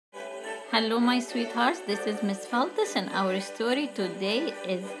Hello, my sweethearts. This is Miss Feltus, and our story today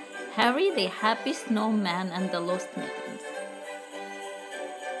is Harry the Happy Snowman and the Lost Mittens.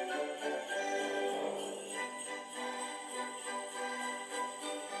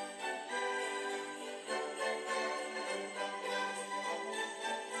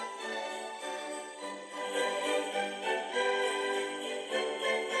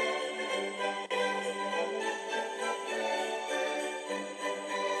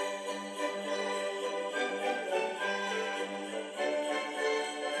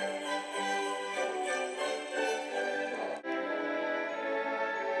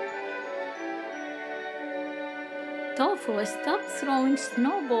 Tofu, stop throwing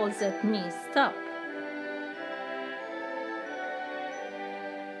snowballs at me. Stop.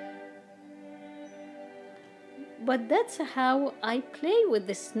 But that's how I play with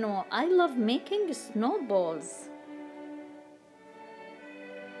the snow. I love making snowballs.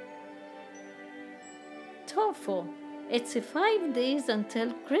 Tofu, it's 5 days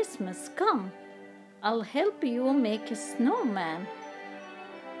until Christmas. Come, I'll help you make a snowman.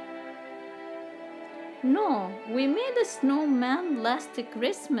 No, we made a snowman last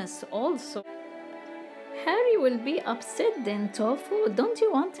Christmas also. Harry will be upset then, Tofu. Don't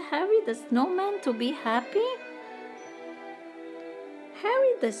you want Harry the snowman to be happy?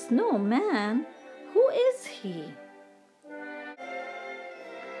 Harry the snowman? Who is he?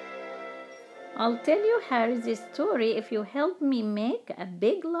 I'll tell you Harry's story if you help me make a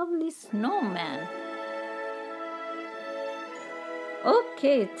big lovely snowman.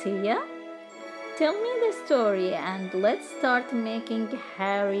 Okay, Tia. Tell me the story and let's start making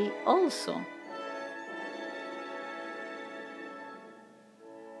Harry also.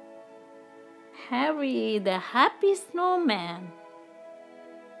 Harry the Happy Snowman.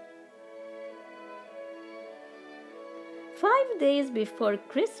 5 days before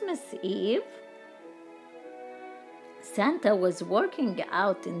Christmas Eve, Santa was working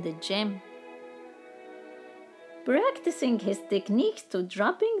out in the gym, practicing his techniques to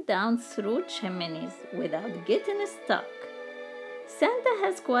dropping down through chimneys without getting stuck. Santa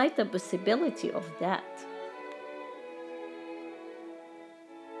has quite a possibility of that.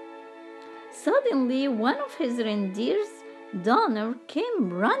 Suddenly, one of his reindeers, Donner,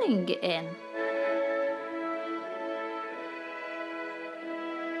 came running in.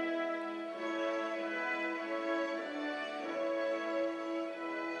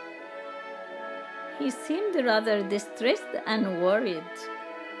 He seemed rather distressed and worried.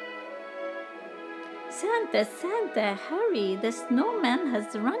 Santa, Santa, hurry, the snowman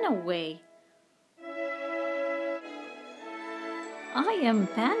has run away. I am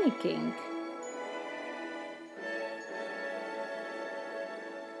panicking.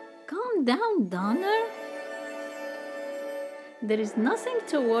 Calm down, Donner. There is nothing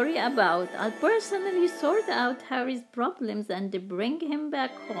to worry about. I'll personally sort out Harry's problems and bring him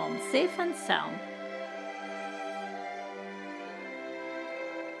back home, safe and sound.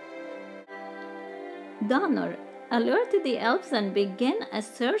 Donner, alert the elves and begin a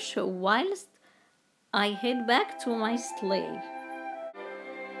search whilst I head back to my sleigh.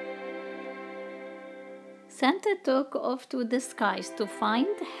 Santa took off to the skies to find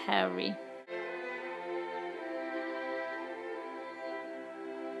Harry.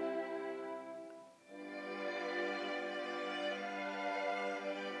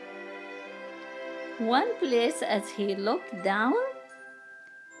 One place as he looked down,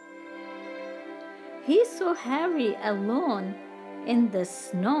 he saw Harry alone in the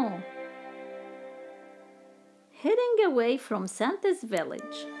snow, heading away from Santa's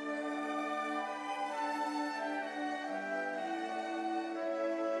village.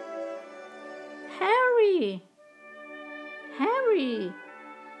 Harry! Harry!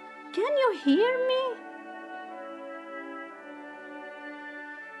 Can you hear me?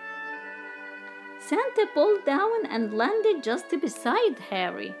 Santa pulled down and landed just beside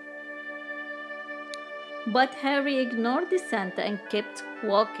Harry. But Harry ignored Santa and kept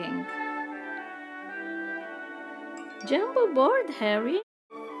walking. Jump aboard, Harry.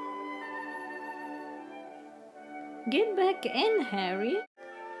 Get back in, Harry.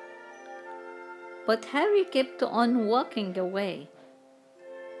 But Harry kept on walking away.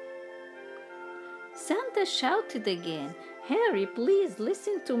 Santa shouted again, Harry, please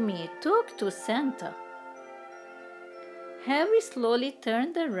listen to me. Talk to Santa. Harry slowly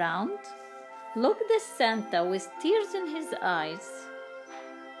turned around, looked at Santa with tears in his eyes.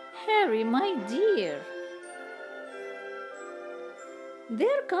 Harry, my dear.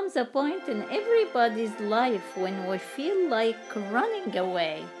 There comes a point in everybody's life when we feel like running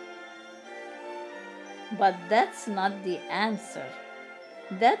away. But that's not the answer.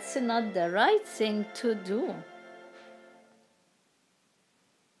 That's not the right thing to do.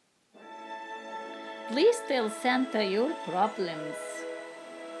 Please tell Santa your problems.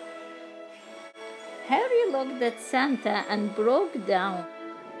 Harry looked at Santa and broke down.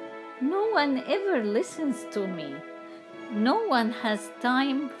 No one ever listens to me. No one has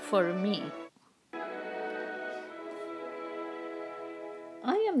time for me.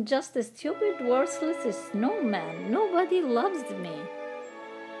 I am just a stupid, worthless snowman. Nobody loves me.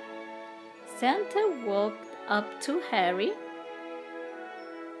 Santa walked up to Harry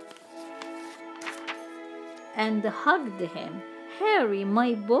and hugged him. Harry,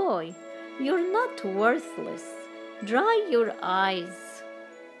 my boy, you're not worthless. Dry your eyes.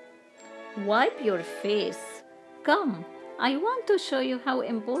 Wipe your face. Come, I want to show you how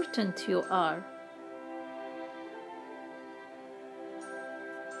important you are.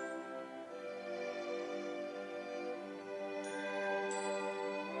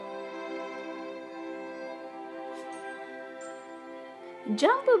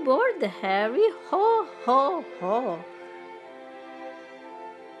 Jump aboard, Harry. Ho, ho, ho.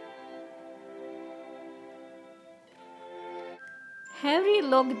 Harry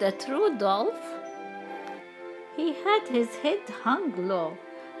looked at Rudolph. He had his head hung low.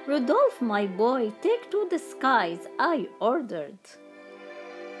 Rudolph, my boy, take to the skies, I ordered.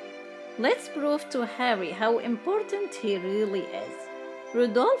 Let's prove to Harry how important he really is.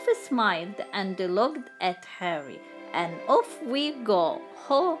 Rudolph smiled and looked at Harry, and off we go.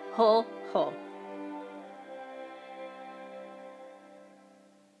 Ho, ho, ho.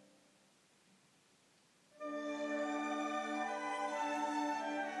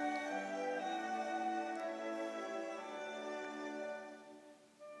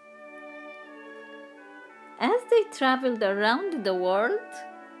 As they traveled around the world,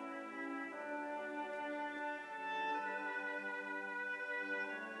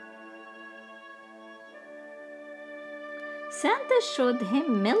 Santa showed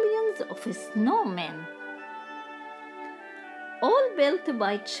him millions of snowmen, all built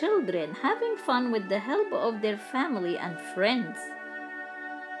by children having fun with the help of their family and friends.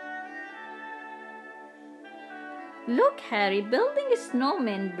 Look, Harry, building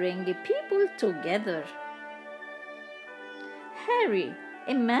snowmen bring people together. Harry,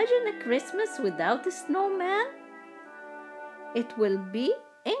 imagine a Christmas without a snowman? It will be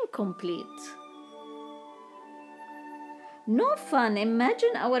incomplete. No fun.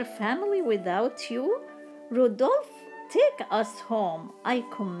 Imagine our family without you. Rudolph, take us home. I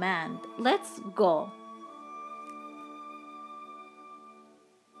command. Let's go.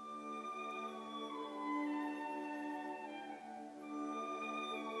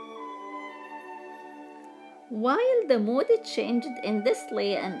 While the mood changed in the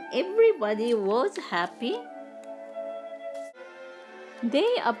sleigh and everybody was happy, they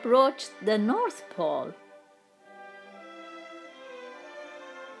approached the North Pole.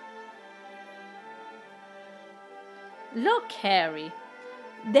 Look, Harry.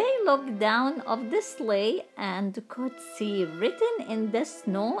 They looked down off the sleigh and could see written in the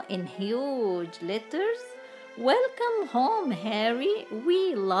snow in huge letters, "Welcome home, Harry.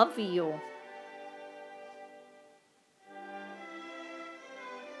 We love you."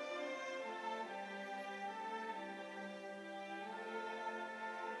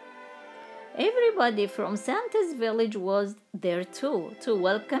 Everybody from Santa's village was there too to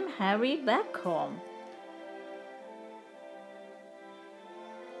welcome Harry back home.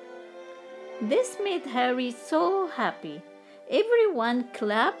 This made Harry so happy. Everyone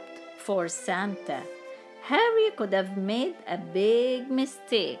clapped for Santa. Harry could have made a big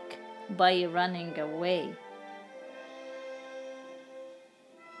mistake by running away.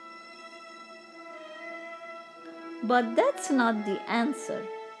 But that's not the answer.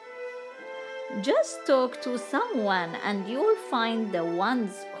 Just talk to someone and you'll find the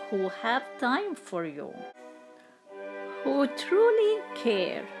ones who have time for you, who truly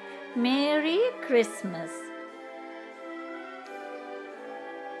care. Merry Christmas.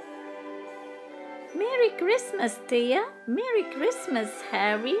 Merry Christmas, Tia. Merry Christmas,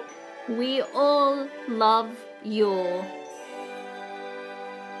 Harry. We all love you.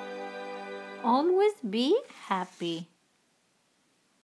 Always be happy.